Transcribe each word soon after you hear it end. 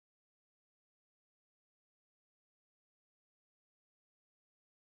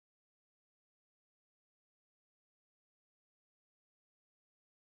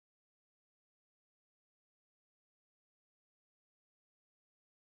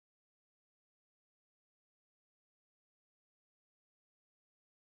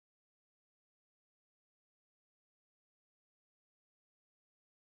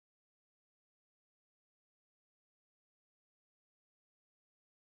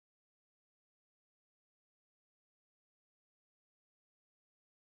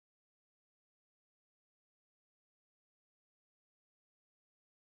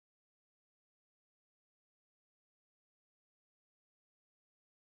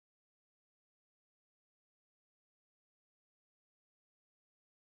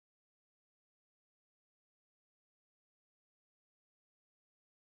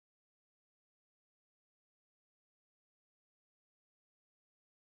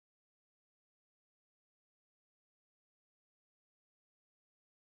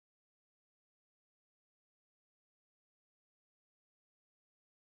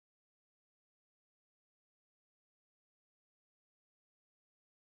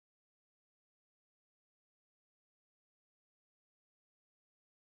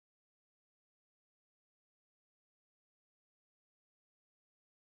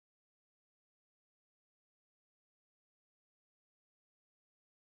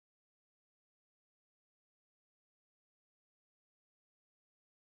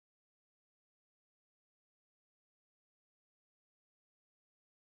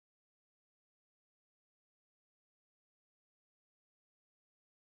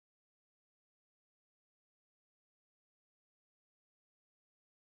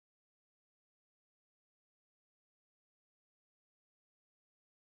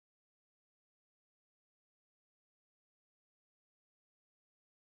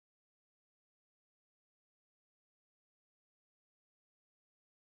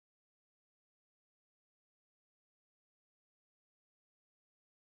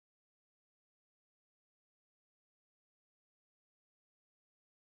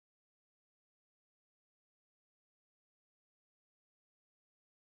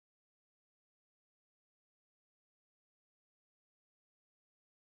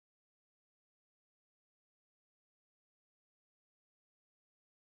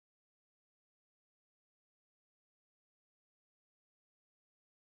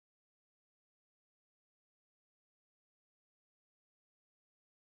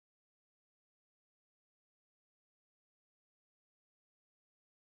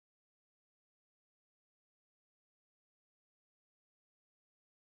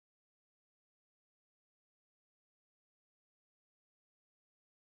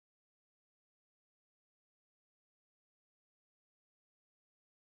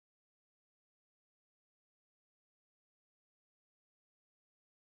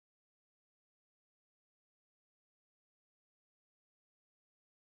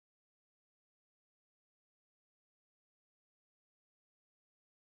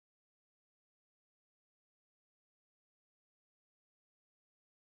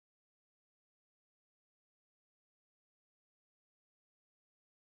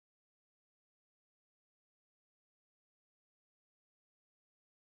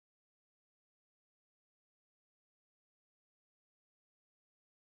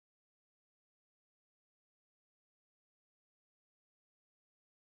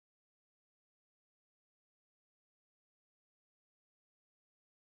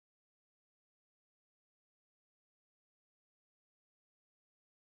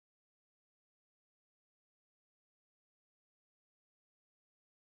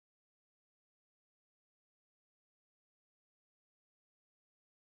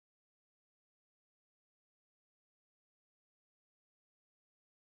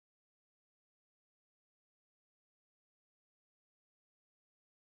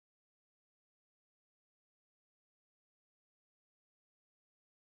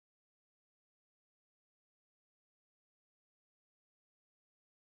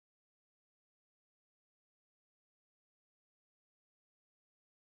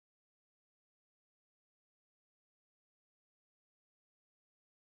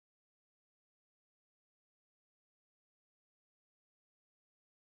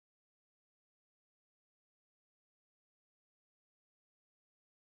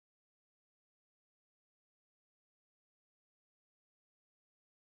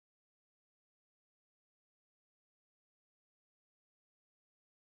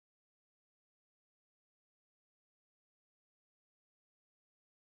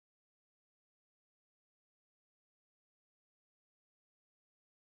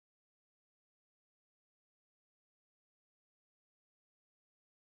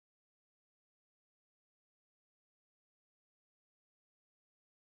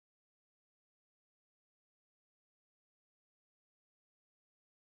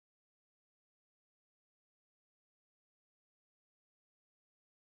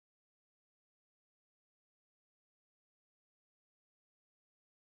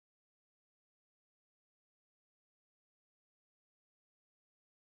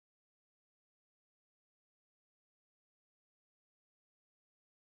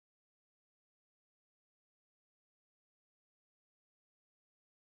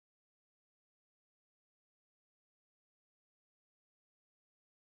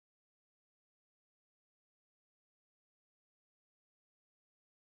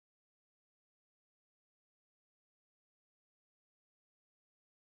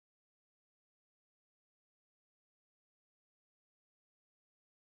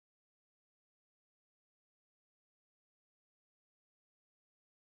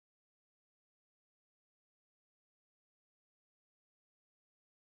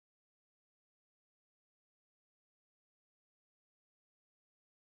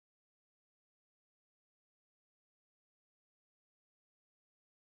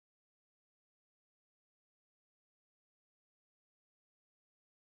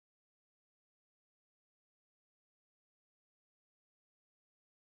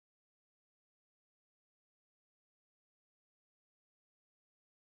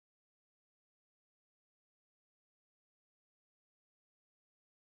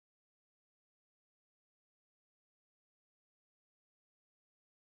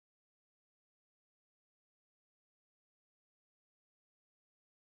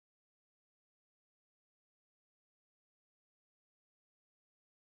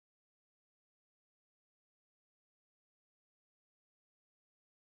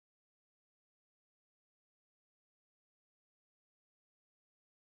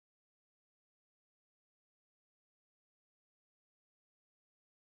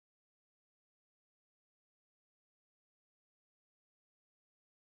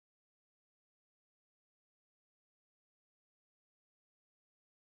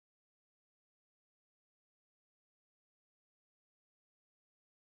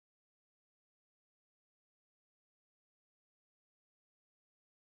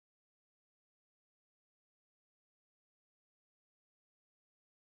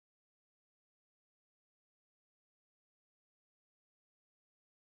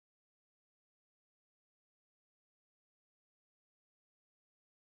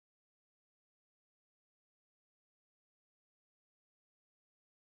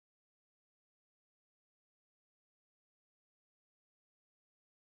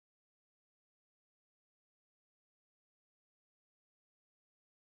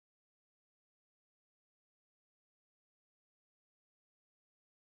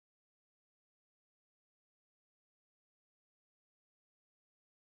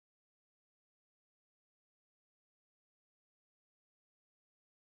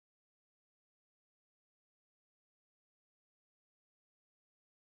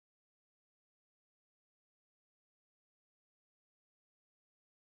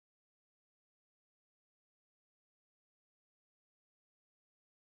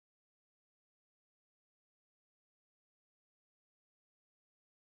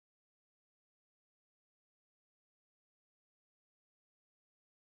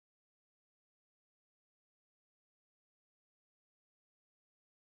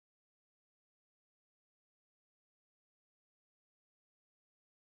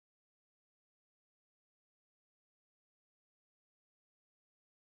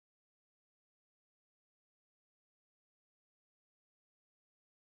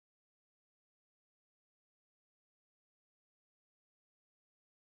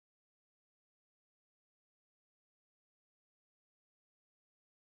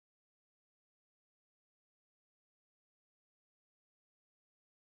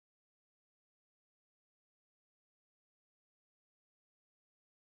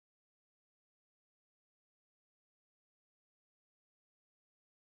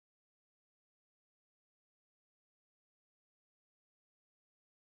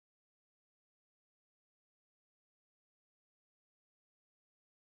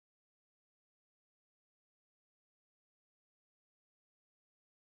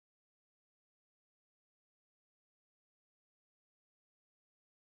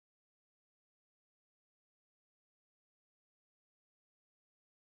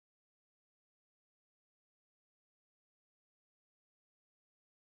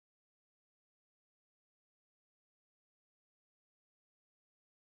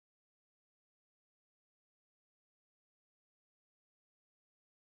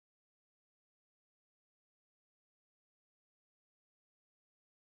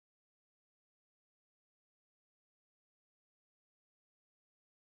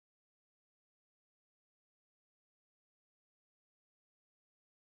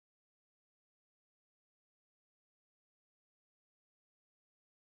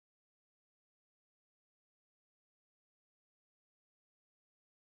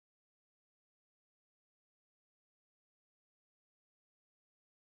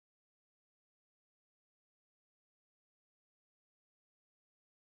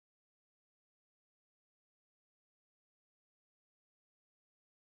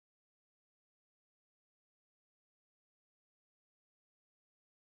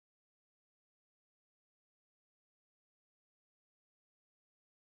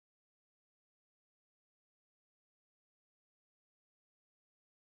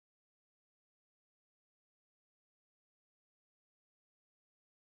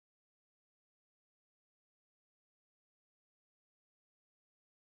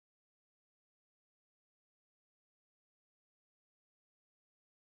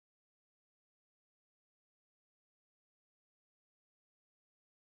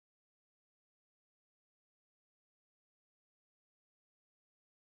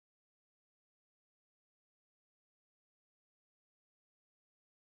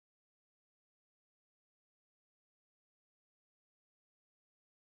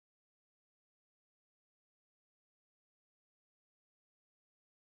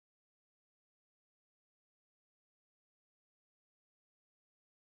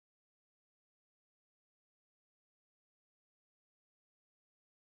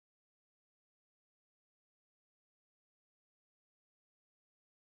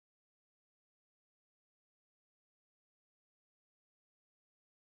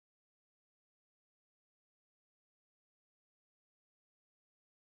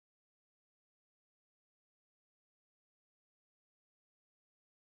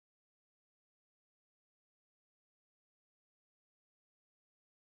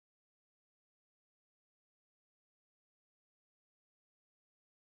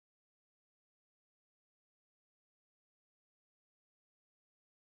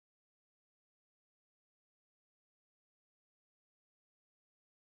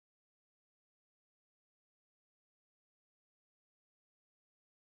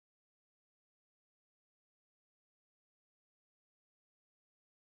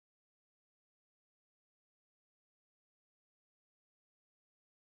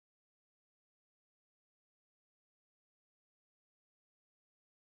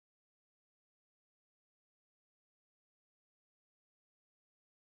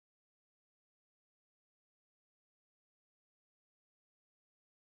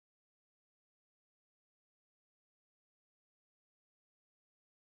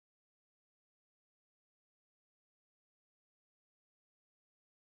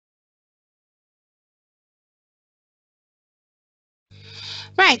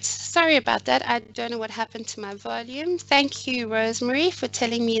Right, sorry about that. I don't know what happened to my volume. Thank you, Rosemary, for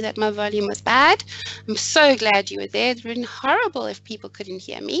telling me that my volume was bad. I'm so glad you were there. It would have been horrible if people couldn't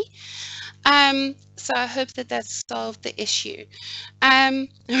hear me. So I hope that that solved the issue.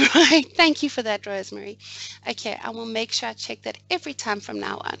 Right, thank you for that, Rosemary. Okay, I will make sure I check that every time from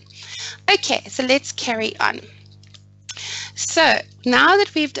now on. Okay, so let's carry on. So now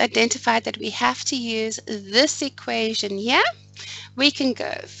that we've identified that we have to use this equation here, we can go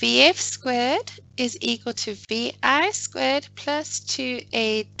VF squared is equal to VI squared plus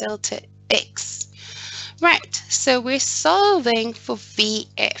 2A delta X. Right, so we're solving for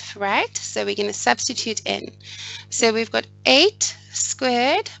VF, right? So we're going to substitute in. So we've got 8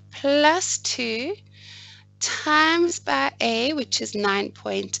 squared plus 2 times by A, which is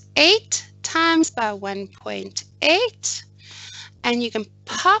 9.8, times by 1.8. And you can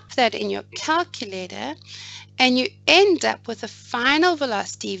pop that in your calculator and you end up with a final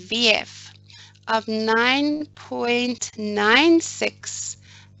velocity VF of 9.96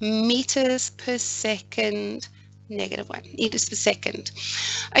 meters per second, -1 meters per second.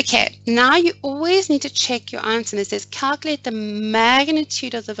 Okay, now you always need to check your answer. And it says calculate the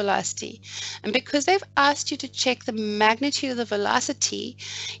magnitude of the velocity. And because they've asked you to check the magnitude of the velocity,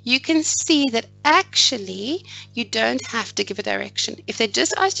 you can see that actually you don't have to give a direction. If they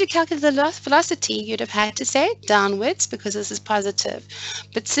just asked you to calculate the velocity, you'd have had to say downwards because this is positive.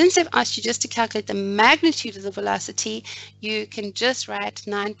 But since they've asked you just to calculate the magnitude of the velocity, you can just write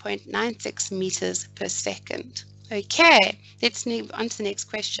 9.96 meters per second. Okay, let's move on to the next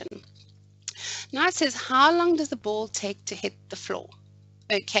question. Now it says, how long does the ball take to hit the floor?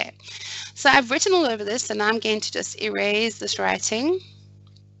 Okay, so I've written all over this and I'm going to just erase this writing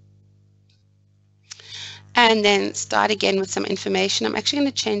and then start again with some information. I'm actually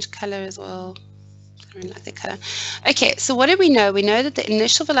going to change color as well. I don't like the color. Okay, so what do we know? We know that the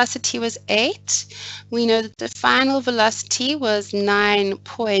initial velocity was 8. We know that the final velocity was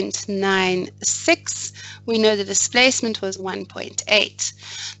 9.96. We know the displacement was 1.8.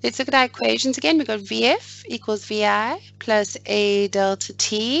 Let's look at our equations again. We've got VF equals VI plus A delta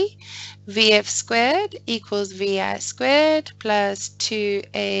T. VF squared equals VI squared plus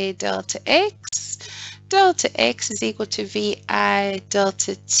 2A delta X. Delta X is equal to VI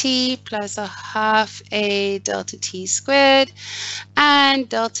delta T plus a half A delta T squared, and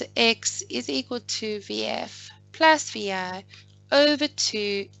delta X is equal to VF plus VI over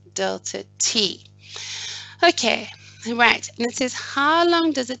 2 delta T. Okay, right, and it says how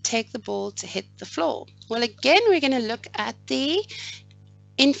long does it take the ball to hit the floor? Well, again, we're going to look at the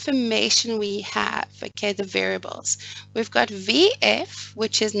information we have, okay, the variables. We've got VF,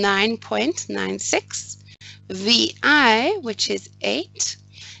 which is 9.96. VI, which is 8,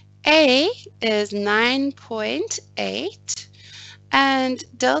 A is 9.8, and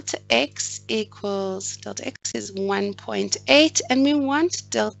delta X is 1.8, and we want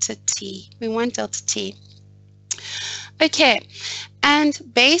delta T. Okay, and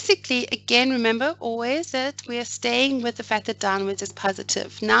basically, again, remember always that we are staying with the fact that downwards is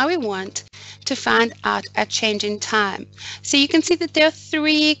positive. Now we want to find out a change in time. So you can see that there are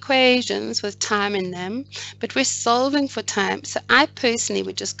 3 equations with time in them, but we're solving for time. So I personally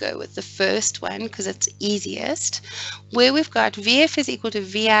would just go with the first one because it's easiest, where we've got VF is equal to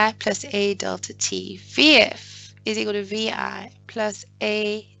VI plus A delta T. VF is equal to VI plus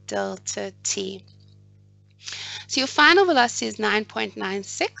A delta T. So your final velocity is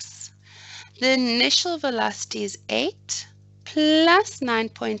 9.96. The initial velocity is 8 plus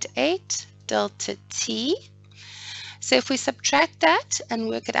 9.8 delta T. So if we subtract that and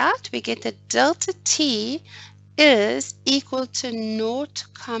work it out, we get that delta T is equal to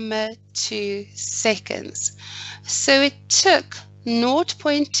 0.2 seconds. So it took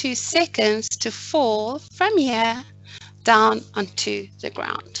 0.2 seconds to fall from here down onto the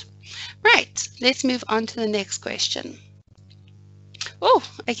ground. Right, let's move on to the next question. Oh,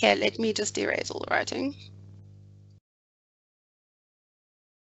 okay, let me just erase all the writing.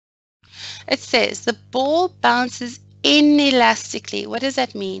 It says the ball bounces inelastically. What does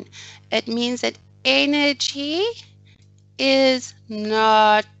that mean? It means that energy is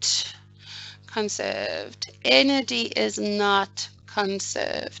not conserved. Energy is not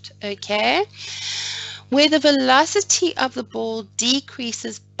conserved, okay? Where the velocity of the ball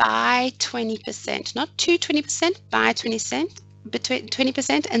decreases by 20%, not to 20%, by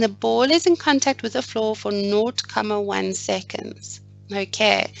 20%, and the ball is in contact with the floor for 0.1 seconds.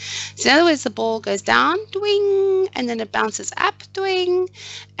 Okay, so in other words, the ball goes down, doing, and then it bounces up, doing,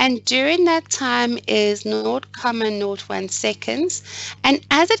 and during that time is 0.01 seconds, and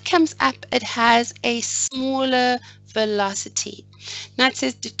as it comes up, it has a smaller velocity. Now it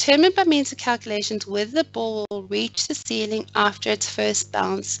says, determine by means of calculations whether the ball will reach the ceiling after its first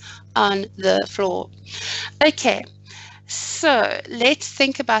bounce on the floor. Okay. So let's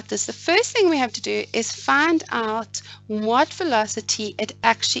think about this. The first thing we have to do is find out what velocity it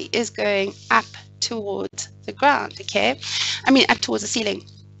actually is going up towards the ground, okay? I mean, up towards the ceiling.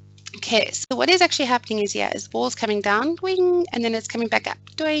 Okay, so what is actually happening is, yeah, is the ball's coming down, doing, and then it's coming back up,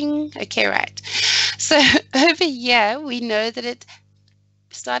 doing. Okay, right. So over here, we know that it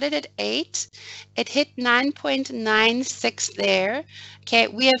started at 8. It hit 9.96 there. Okay,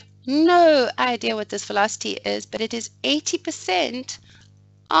 we have no idea what this velocity is, but it is 80%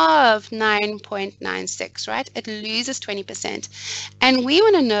 of 9.96, right? It loses 20%. And we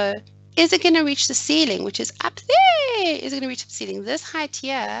want to know, is it going to reach the ceiling, which is up there? Is it going to reach the ceiling? This height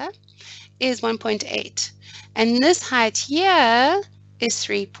here is 1.8. And this height here is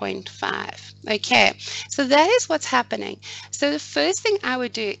 3.5. Okay, so that is what's happening. So the first thing I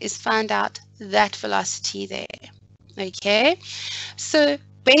would do is find out that velocity there. Okay, so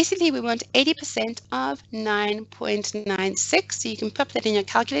basically we want 80% of 9.96. So you can pop that in your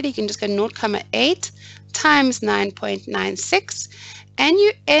calculator. You can just go 0.8 times 9.96, and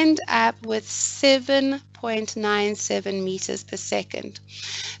you end up with 7.97 meters per second.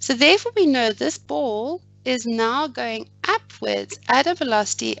 So therefore we know this ball is now going upwards at a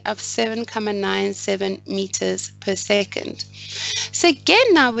velocity of 7.97 meters per second. So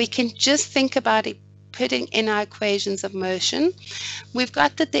again, now we can just think about it, putting in our equations of motion. We've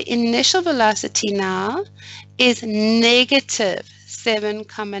got that the initial velocity now is negative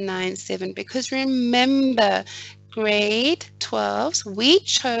 7.97, because remember, grade 12s, we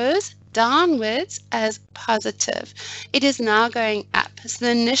chose downwards as positive. It is now going up. So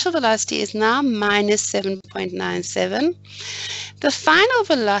the initial velocity is now minus 7.97. The final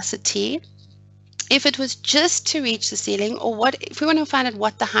velocity, if it was just to reach the ceiling, or what if we want to find out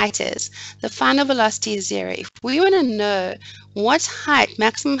what the height is, the final velocity is 0. If we want to know what height,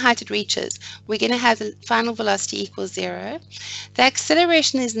 maximum height it reaches, we're going to have the final velocity equals 0. The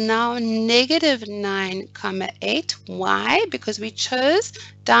acceleration is now negative 9.8. Why? Because we chose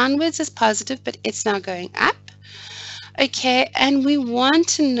downwards as positive, but it's now going up. Okay, and we want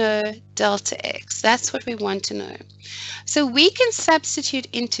to know delta x. That's what we want to know. So we can substitute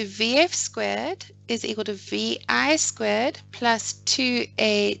into Vf squared is equal to Vi squared plus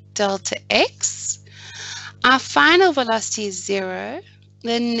 2a delta x. Our final velocity is 0.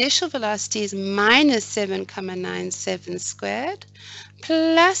 The initial velocity is minus 7.97 squared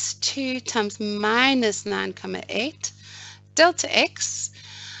plus 2 times minus 9.8 delta x.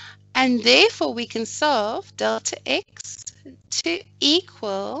 And therefore we can solve delta x to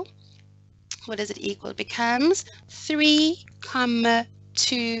equal, what does it equal? It becomes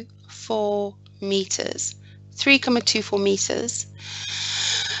 3.24 meters. 3.24 meters.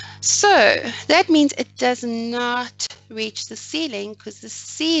 So that means it does not reach the ceiling, because the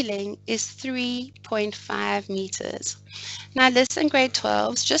ceiling is 3.5 meters. Now listen, grade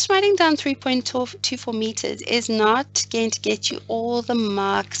 12s, just writing down 3.24 meters is not going to get you all the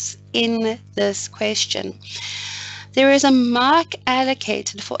marks in this question. There is a mark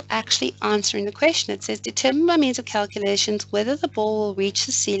allocated for actually answering the question. It says, determine by means of calculations whether the ball will reach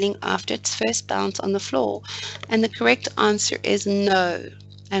the ceiling after its first bounce on the floor. And the correct answer is no.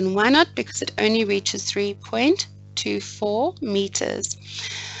 And why not? Because it only reaches 3.24 meters.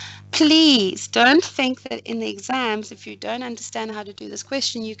 Please don't think that in the exams, if you don't understand how to do this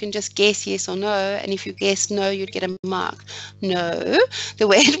question, you can just guess yes or no. And if you guess no, you'd get a mark. No, the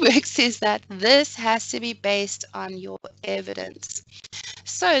way it works is that this has to be based on your evidence.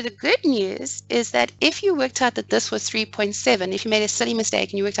 So the good news is that if you worked out that this was 3.7, if you made a silly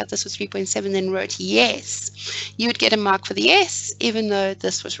mistake and you worked out this was 3.7, then wrote yes, you would get a mark for the yes, even though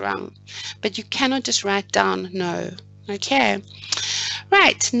this was wrong. But you cannot just write down no. Okay.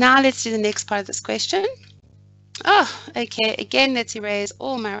 Right, now let's do the next part of this question. Oh, okay, again, let's erase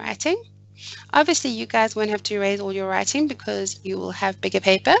all my writing. Obviously, you guys won't have to erase all your writing because you will have bigger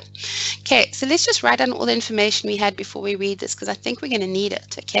paper. Okay, so let's just write down all the information we had before we read this, because I think we're going to need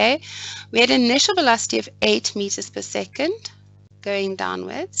it, okay? We had an initial velocity of 8 meters per second going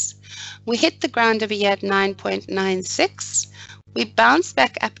downwards. We hit the ground over here at 9.96. We bounced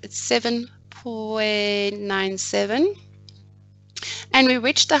back up at 7.97. And we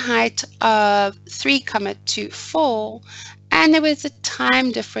reached a height of 3.24 And there was a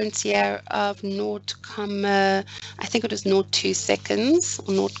time difference here of 0, I think it was 0.2 seconds,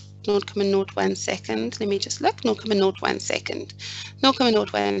 or 0.01 second. Let me just look, 0.01 second.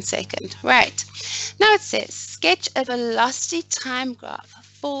 0.01 second. Right. Now it says, sketch a velocity time graph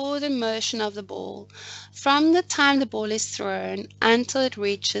for the motion of the ball from the time the ball is thrown until it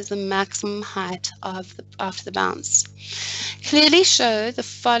reaches the maximum height after the bounce. Clearly show the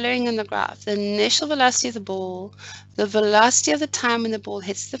following in the graph: the initial velocity of the ball, the velocity of the time when the ball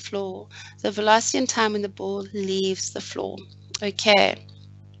hits the floor, the velocity and time when the ball leaves the floor. Okay.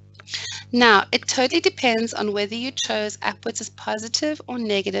 Now, it totally depends on whether you chose upwards as positive or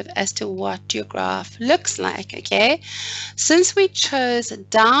negative as to what your graph looks like, okay? Since we chose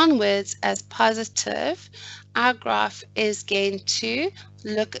downwards as positive, our graph is going to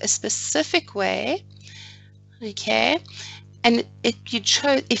look a specific way, okay? And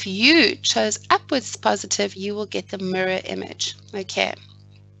if you chose upwards as positive, you will get the mirror image, okay?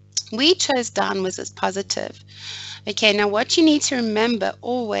 We chose downwards as positive. Okay, now what you need to remember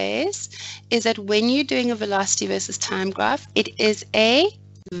always is that when you're doing a velocity versus time graph, it is a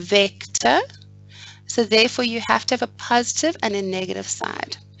vector. So therefore you have to have a positive and a negative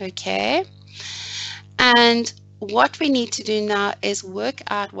side, okay? And what we need to do now is work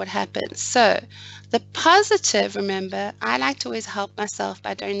out what happens. So the positive, remember, I like to always help myself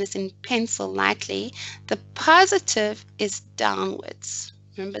by doing this in pencil lightly. The positive is downwards.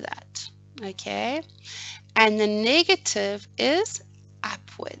 Remember that, okay? And the negative is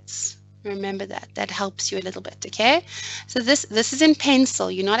upwards. Remember that. That helps you a little bit, okay? So this is in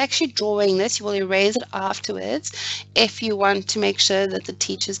pencil. You're not actually drawing this. You will erase it afterwards if you want to make sure that the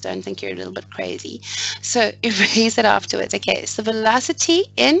teachers don't think you're a little bit crazy. So erase it afterwards. Okay, so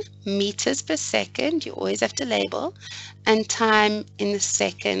velocity in meters per second, you always have to label, and time in the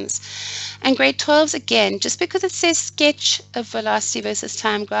seconds. And grade 12s, again, just because it says sketch a velocity versus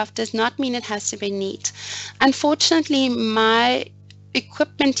time graph does not mean it has to be neat. Unfortunately, my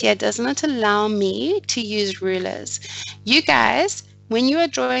equipment here does not allow me to use rulers. You guys, when you are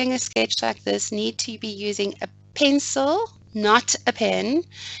drawing a sketch like this, need to be using a pencil, not a pen.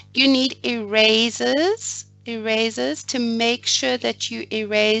 You need erasers to make sure that you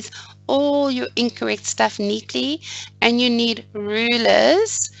erase all your incorrect stuff neatly, and you need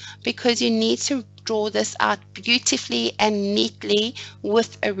rulers because you need to draw this out beautifully and neatly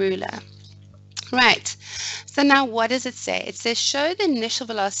with a ruler. Right, so now what does it say? It says show the initial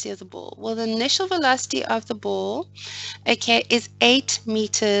velocity of the ball. Well, the initial velocity of the ball, okay, is 8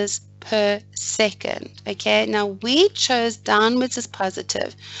 meters per second. Okay, now we chose downwards as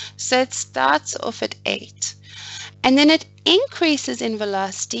positive, so it starts off at 8. And then it increases in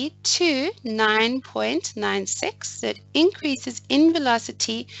velocity to 9.96. So it increases in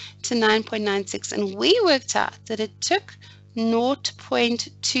velocity to 9.96. And we worked out that it took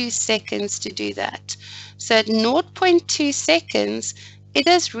 0.2 seconds to do that. So at 0.2 seconds, it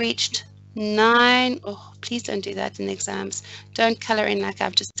has reached 9. Oh, please don't do that in exams. Don't color in like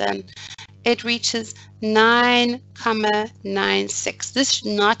I've just done. It reaches 9.96. This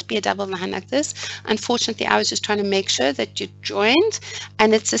should not be a double line like this. Unfortunately, I was just trying to make sure that you joined,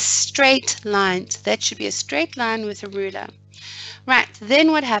 and it's a straight line. So that should be a straight line with a ruler. Right,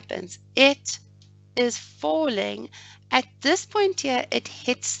 then what happens? It is falling. At this point here, it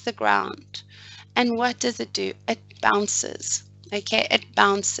hits the ground. And what does it do? It bounces. Okay, it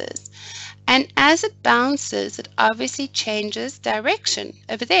bounces. And as it bounces, it obviously changes direction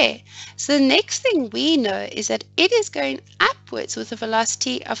over there. So the next thing we know is that it is going upwards with a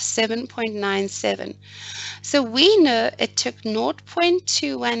velocity of 7.97. So we know it took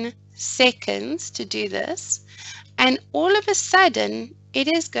 0.21 seconds to do this. And all of a sudden, it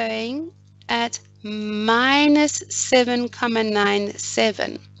is going at minus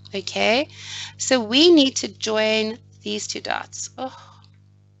 7.97. Okay, so we need to join these two dots. Oh,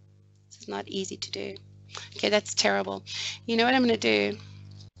 this is not easy to do. Okay, that's terrible. You know what I'm going to do?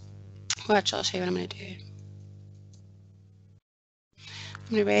 Watch, I'll show you what I'm going to do. I'm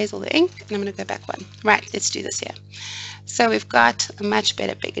going to erase all the ink, and I'm going to go back one. Right, let's do this here. So we've got a much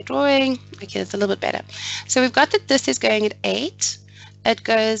better, bigger drawing. Okay, it's a little bit better. So we've got that this is going at 8. It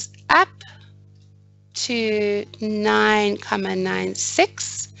goes up to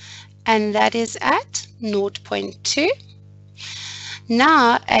 9.96, and that is at 0.2.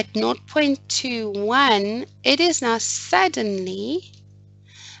 Now at 0.21, it is now suddenly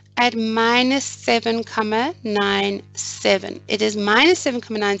at minus 7.97. It is minus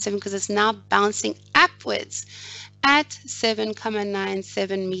 7.97 because it's now bouncing upwards at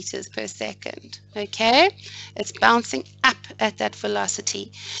 7.97 meters per second. Okay, it's bouncing up at that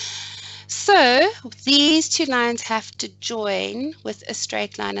velocity. So these two lines have to join with a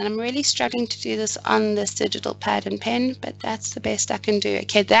straight line, and I'm really struggling to do this on this digital pad and pen, but that's the best I can do.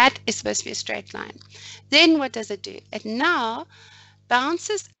 Okay, that is supposed to be a straight line. Then what does it do? It now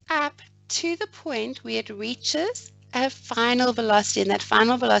bounces up to the point where it reaches a final velocity, and that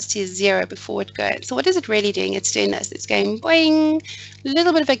final velocity is 0 before it goes. So what is it really doing? It's doing this. It's going boing, a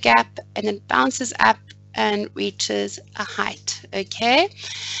little bit of a gap, and then bounces up and reaches a height. Okay,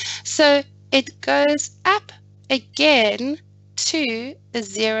 so it goes up again to a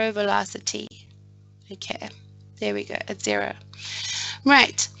 0 velocity. Okay, there we go, at 0.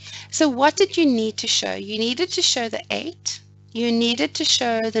 Right, so what did you need to show? You needed to show the 8. You needed to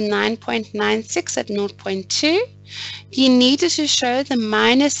show the 9.96 at 0.2. You needed to show the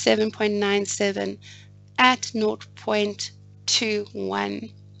minus 7.97 at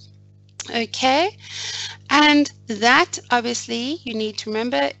 0.21. Okay, and that obviously you need to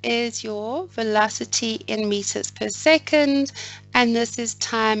remember is your velocity in meters per second, and this is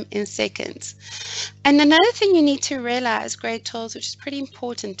time in seconds. And another thing you need to realize, grade 12, which is pretty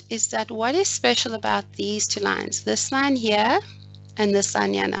important, is that what is special about these two lines, this line here and this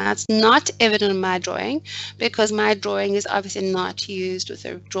line here. Now it's not evident in my drawing because my drawing is obviously not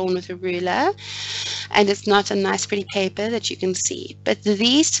drawn with a ruler, and it's not a nice pretty paper that you can see, but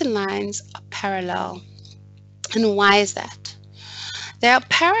these two lines are parallel. And why is that? They are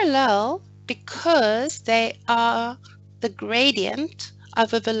parallel because they are the gradient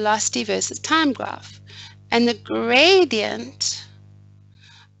of a velocity versus time graph, and the gradient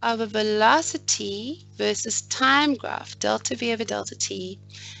of a velocity versus time graph, delta v over delta t,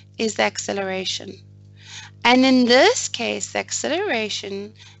 is the acceleration. And in this case, the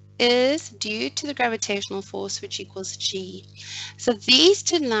acceleration is due to the gravitational force, which equals g. So these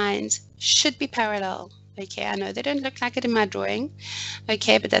two lines should be parallel. Okay, I know they don't look like it in my drawing.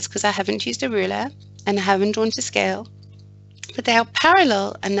 Okay, but that's because I haven't used a ruler and I haven't drawn to scale. But they are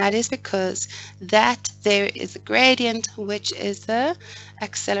parallel, and that is because that there is a gradient, which is the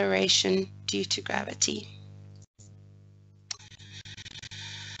acceleration due to gravity.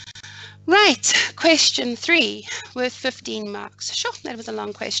 Right, question 3 with 15 marks. Sure, that was a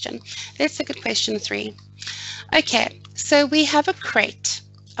long question. Let's look at question 3. Okay, so we have a crate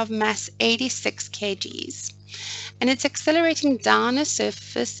of mass 86 kgs, and it's accelerating down a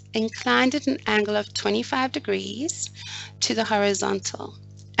surface inclined at an angle of 25 degrees to the horizontal.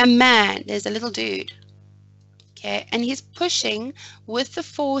 A man, there's a little dude, okay, and he's pushing with the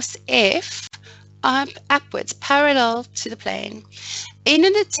force F upwards, parallel to the plane, in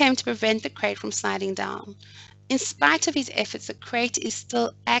an attempt to prevent the crate from sliding down. In spite of his efforts, the crate is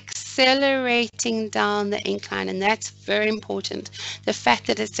still accelerating down the incline, and that's very important. The fact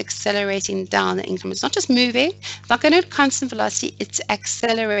that it's accelerating down the incline. It's not just moving, it's not going at constant velocity, it's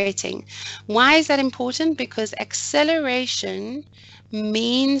accelerating. Why is that important? Because acceleration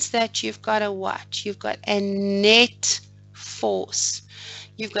means that you've got a what? You've got a net force.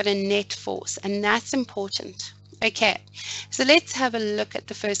 You've got a net force, and that's important. Okay, so let's have a look at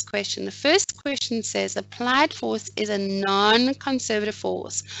the first question. The first question says applied force is a non-conservative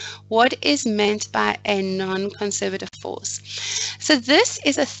force. What is meant by a non-conservative force? So this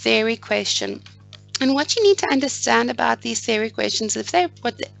is a theory question. And what you need to understand about these theory questions is they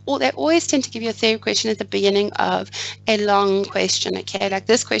always tend to give you a theory question at the beginning of a long question. Okay, like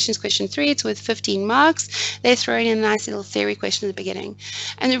this question is question 3, it's with 15 marks. They throw in a nice little theory question at the beginning.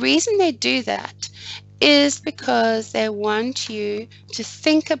 And the reason they do that is because they want you to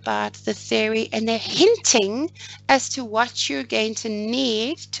think about the theory, and they're hinting as to what you're going to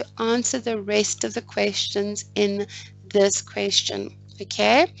need to answer the rest of the questions in this question.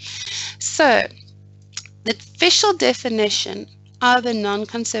 Okay, so the official definition of a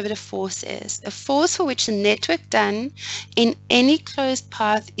non-conservative force is a force for which the net work done in any closed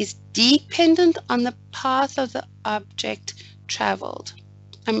path is dependent on the path of the object traveled.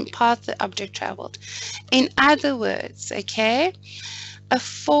 Path the object traveled. In other words, okay, a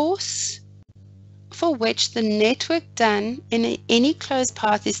force for which the net work done in any closed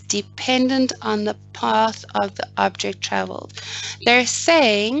path is dependent on the path of the object traveled. They're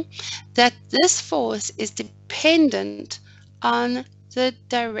saying that this force is dependent on the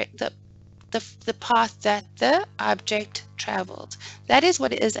path that the object traveled. That is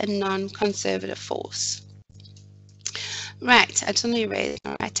what is a non-conservative force. Right, I just want to erase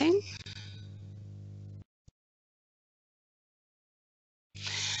my writing.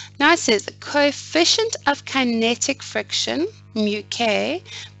 Now it says the coefficient of kinetic friction, mu k,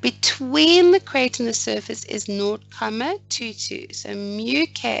 between the crate and the surface is 0.22. So mu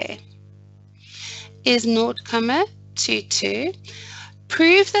k is 0.22.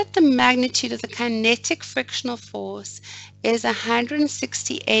 prove that the magnitude of the kinetic frictional force is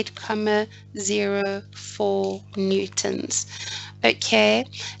 168,04 newtons. Okay,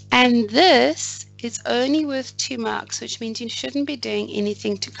 and this is only worth 2 marks, which means you shouldn't be doing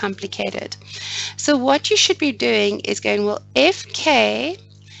anything too complicated. So what you should be doing is going, well, Fk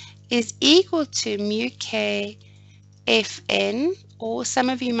is equal to mu k Fn, or some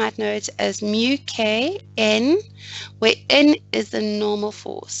of you might know it as mu k n, where n is the normal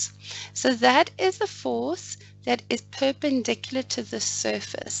force. So that is the force that is perpendicular to the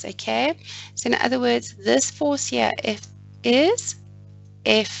surface, okay? So in other words, this force here is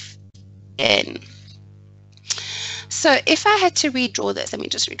Fn. So if I had to redraw this, let me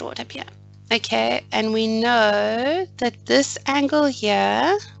just redraw it up here, okay? And we know that this angle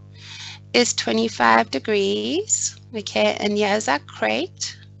here is 25 degrees, okay? And here's our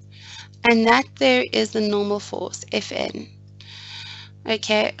crate, and that there is the normal force, Fn,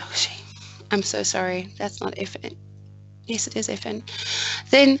 okay? Oh, I'm so sorry, that's not Fn. Yes, it is Fn.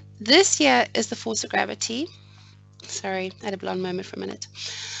 Then this here is the force of gravity. Sorry, I had a blonde moment for a minute.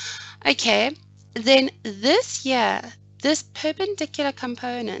 Okay, then this here, this perpendicular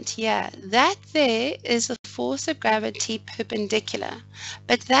component here, that there is the force of gravity perpendicular,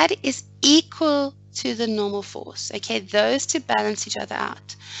 but that is equal to the normal force. Okay, those two balance each other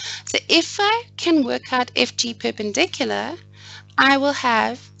out. So if I can work out Fg perpendicular, I will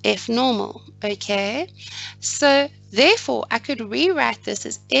have F normal, okay? So therefore, I could rewrite this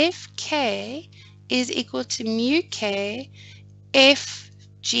as Fk is equal to mu k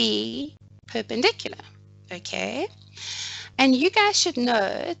Fg perpendicular, okay? And you guys should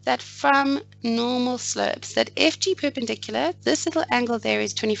know that from normal slopes, that Fg perpendicular, this little angle there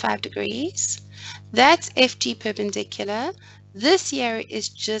is 25 degrees. That's Fg perpendicular. This here is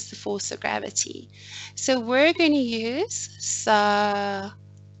just the force of gravity. So we're going to use SOHCAHTOA.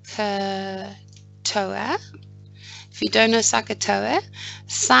 If you don't know SOHCAHTOA,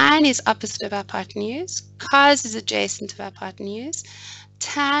 sine is opposite of hypotenuse, cos is adjacent of hypotenuse,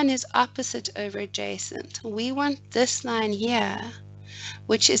 tan is opposite over adjacent. We want this line here,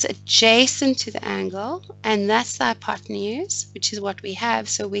 which is adjacent to the angle, and that's the hypotenuse, which is what we have.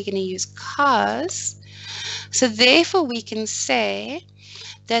 So we're going to use cos. So therefore we can say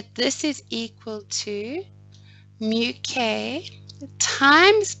that this is equal to mu k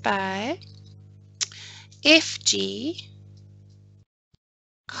times by Fg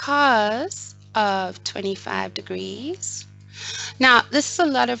cos of 25 degrees. Now, this is a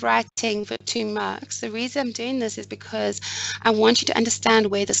lot of writing for 2 marks. The reason I'm doing this is because I want you to understand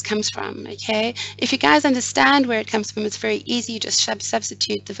where this comes from, okay? If you guys understand where it comes from, it's very easy. You just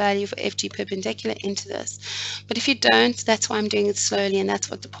substitute the value for Fg perpendicular into this. But if you don't, that's why I'm doing it slowly, and that's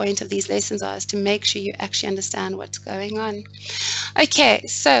what the point of these lessons are, is to make sure you actually understand what's going on. Okay,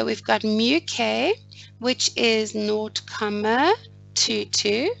 so we've got mu k, which is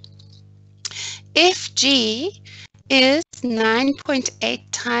 0.22. Fg is 9.8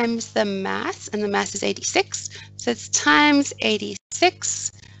 times the mass, and the mass is 86. So it's times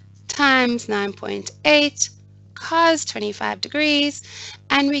 86 times 9.8 cos 25 degrees,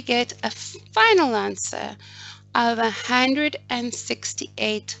 and we get a final answer of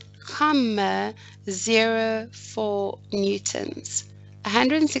 168,04 newtons.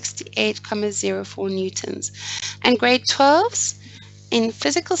 168,04 newtons. And grade 12s, in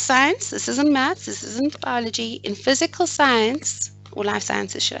physical science, this isn't maths, this isn't biology, in physical science, or life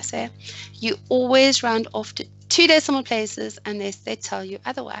sciences should I say, you always round off to 2 decimal places unless they tell you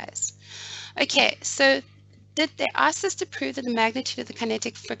otherwise. Okay, so they asked us to prove that the magnitude of the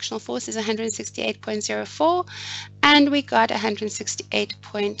kinetic frictional force is 168.04, and we got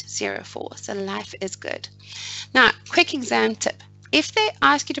 168.04, so life is good. Now, quick exam tip. If they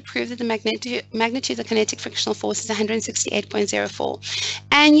ask you to prove that the magnitude of the kinetic frictional force is 168.04,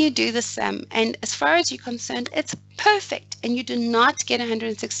 and you do the sum, and as far as you're concerned, it's perfect, and you do not get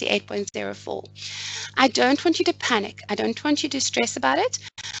 168.04, I don't want you to panic. I don't want you to stress about it.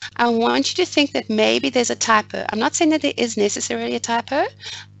 I want you to think that maybe there's a typo. I'm not saying that there is necessarily a typo.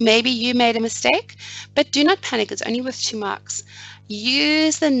 Maybe you made a mistake, but do not panic. It's only worth 2 marks.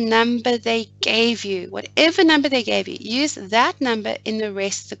 Use the number they gave you, whatever number they gave you, use that number in the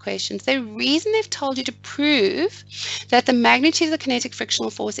rest of the questions. The reason they've told you to prove that the magnitude of the kinetic frictional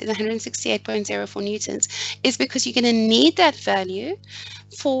force is 168.04 newtons is because you're going to need that value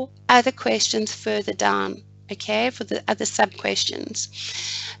for other questions further down, okay, for the other sub-questions.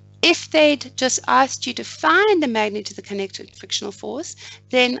 If they'd just asked you to find the magnitude of the kinetic frictional force,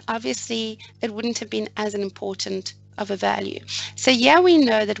 then obviously it wouldn't have been as an important of a value. So yeah, we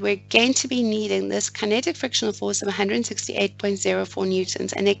know that we're going to be needing this kinetic frictional force of 168.04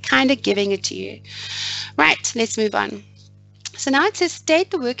 newtons, and they're kind of giving it to you. Right, let's move on. So now it says state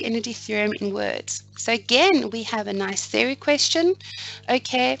the work energy theorem in words. So again, we have a nice theory question.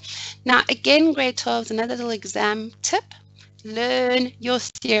 Okay, now again, grade 12 is another little exam tip. Learn your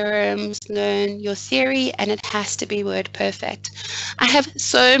theorems, learn your theory, and it has to be word perfect. I have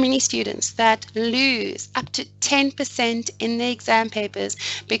so many students that lose up to 10% in the exam papers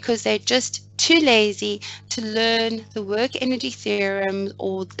because they're just too lazy to learn the work energy theorem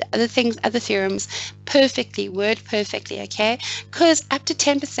or the other theorems perfectly, word perfectly, okay? Because up to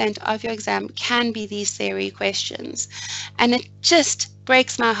 10% of your exam can be these theory questions. And it just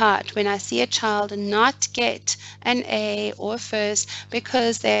breaks my heart when I see a child not get an A or a first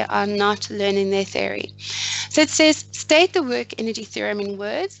because they are not learning their theory. So it says, state the work energy theorem in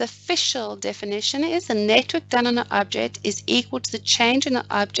words. The official definition is the net work done on an object is equal to the change in the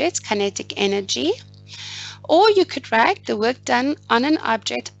object's kinetic energy. Or you could write the work done on an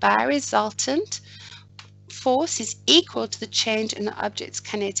object by a resultant force is equal to the change in the object's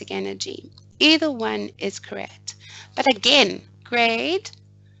kinetic energy. Either one is correct. But again, grade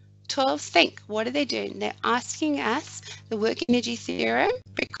 12 think, what are they doing? They're asking us the work energy theorem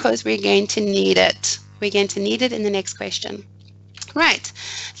because we're going to need it. We're going to need it in the next question. Right,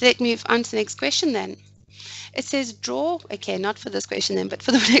 so let's move on to the next question then. It says draw, okay, not for this question then, but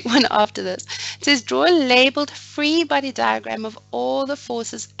for the next one after this. It says draw a labeled free body diagram of all the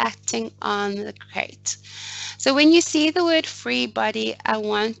forces acting on the crate. So when you see the word free body, I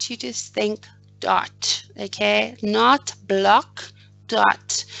want you to think dot, okay, not block,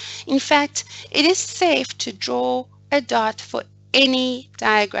 dot. In fact, it is safe to draw a dot for any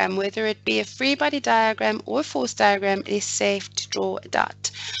diagram, whether it be a free body diagram or a force diagram, it is safe to draw a dot.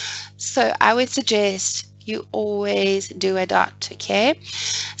 So I would suggest you always do a dot, okay?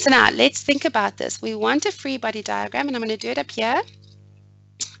 So now let's think about this. We want a free body diagram, and I'm going to do it up here.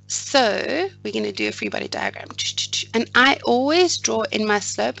 So we're going to do a free body diagram. And I always draw in my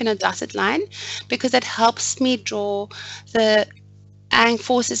slope in a dotted line because it helps me draw the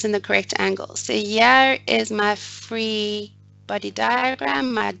forces in the correct angle. So here is my free body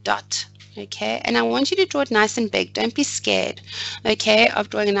diagram, my dot, okay? And I want you to draw it nice and big. Don't be scared, okay, of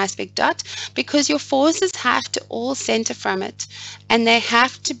drawing a nice big dot because your forces have to all center from it and they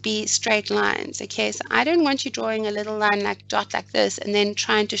have to be straight lines, okay? So I don't want you drawing a little line like dot like this and then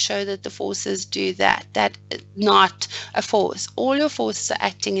trying to show that the forces do that. That's not a force. All your forces are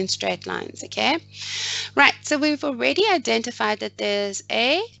acting in straight lines, okay? Right, so we've already identified that there's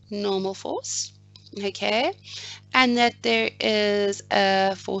a normal force, okay, and that there is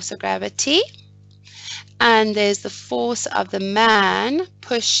a force of gravity, and there's the force of the man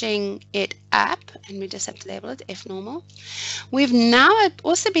pushing it up, and we just have to label it F normal. We've now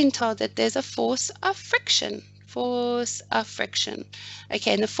also been told that there's a force of friction. Force of friction.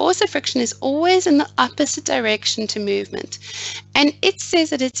 Okay, and the force of friction is always in the opposite direction to movement, and it says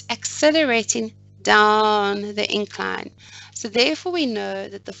that it's accelerating down the incline. So therefore we know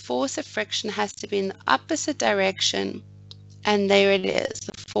that the force of friction has to be in the opposite direction, and there it is,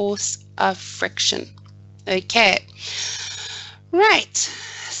 the force of friction. Okay, right,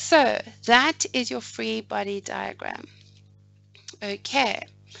 so that is your free body diagram. Okay,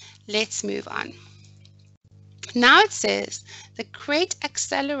 let's move on. Now it says the crate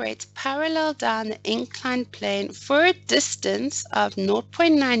accelerates parallel down the inclined plane for a distance of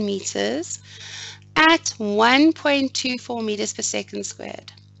 0.9 meters at 1.24 meters per second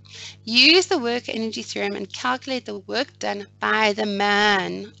squared. Use the work energy theorem and calculate the work done by the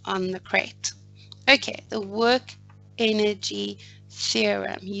man on the crate. Okay, the work energy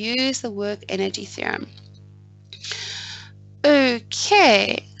theorem. Use the work energy theorem.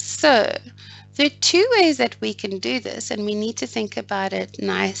 Okay, so there are two ways that we can do this, and we need to think about it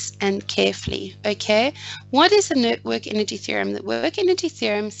nice and carefully, okay? What is the work energy theorem? The work energy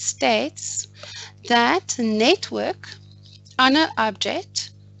theorem states that net work on an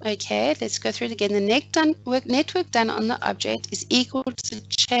object, okay, let's go through it again. The net work done on the object is equal to the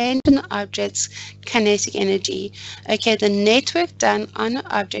change in the object's kinetic energy. Okay, the net work done on an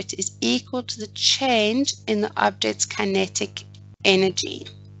object is equal to the change in the object's kinetic energy.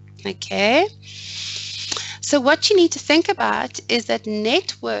 Okay, so what you need to think about is that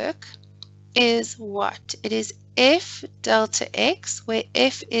net work is what? It is F delta X, where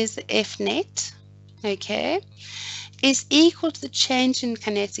F is the F net, okay, is equal to the change in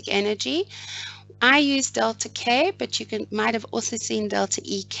kinetic energy, I use delta K, but you might have also seen delta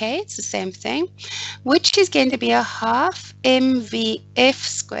EK. It's the same thing, which is going to be a half mvf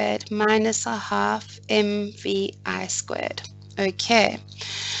squared minus a half mvi squared. Okay.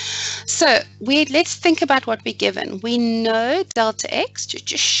 So let's think about what we're given. We know delta x,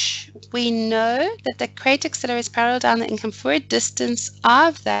 we know that the crate accelerates parallel down the income for a distance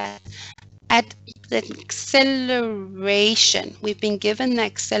of that at the acceleration. We've been given the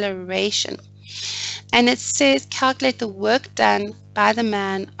acceleration. And it says calculate the work done by the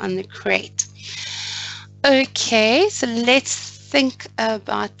man on the crate. Okay, so let's think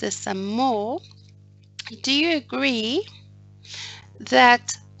about this some more. Do you agree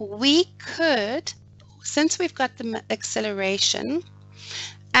that we could, since we've got the acceleration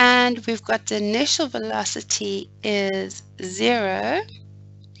and we've got the initial velocity is 0,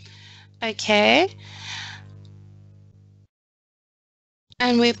 okay,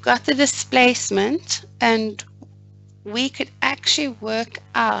 and we've got the displacement, and we could actually work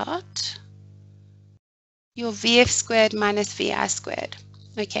out your VF squared minus VI squared,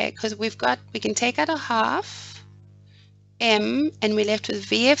 okay, because we can take out a half m and we're left with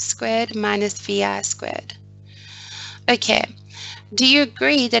VF squared minus VI squared. Okay, do you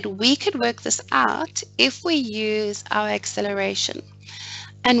agree that we could work this out if we use our acceleration?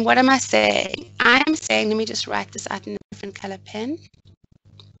 And what am I saying? I'm saying, let me just write this out in a different color pen.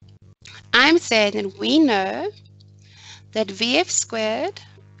 I'm saying that we know that VF squared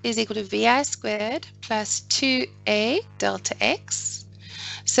is equal to VI squared plus 2a delta x.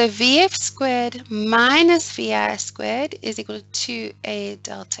 So VF squared minus VI squared is equal to 2a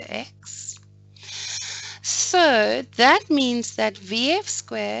delta x. So that means that VF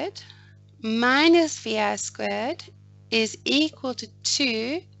squared minus VI squared is equal to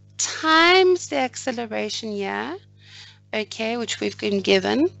 2 times the acceleration here, okay, which we've been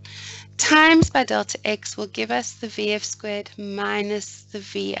given, times by delta x will give us the VF squared minus the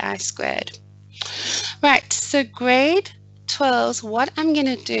VI squared. Right, so grade 12s, what I'm going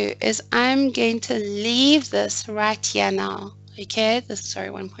to do is I'm going to leave this right here now, okay, this, sorry,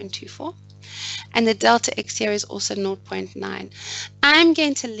 1.24. And the delta x here is also 0.9. I'm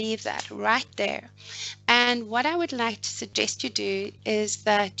going to leave that right there. And what I would like to suggest you do is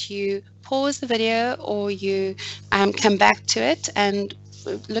that you pause the video, or you come back to it and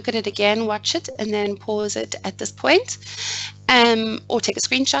look at it again, watch it, and then pause it at this point, or take a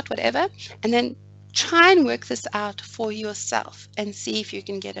screenshot, whatever, and then try and work this out for yourself and see if you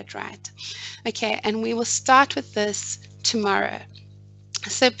can get it right. Okay, and we will start with this tomorrow.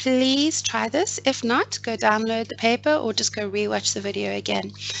 So please try this. If not, go download the paper or just go rewatch the video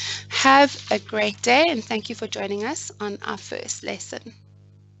again. Have a great day, and thank you for joining us on our first lesson.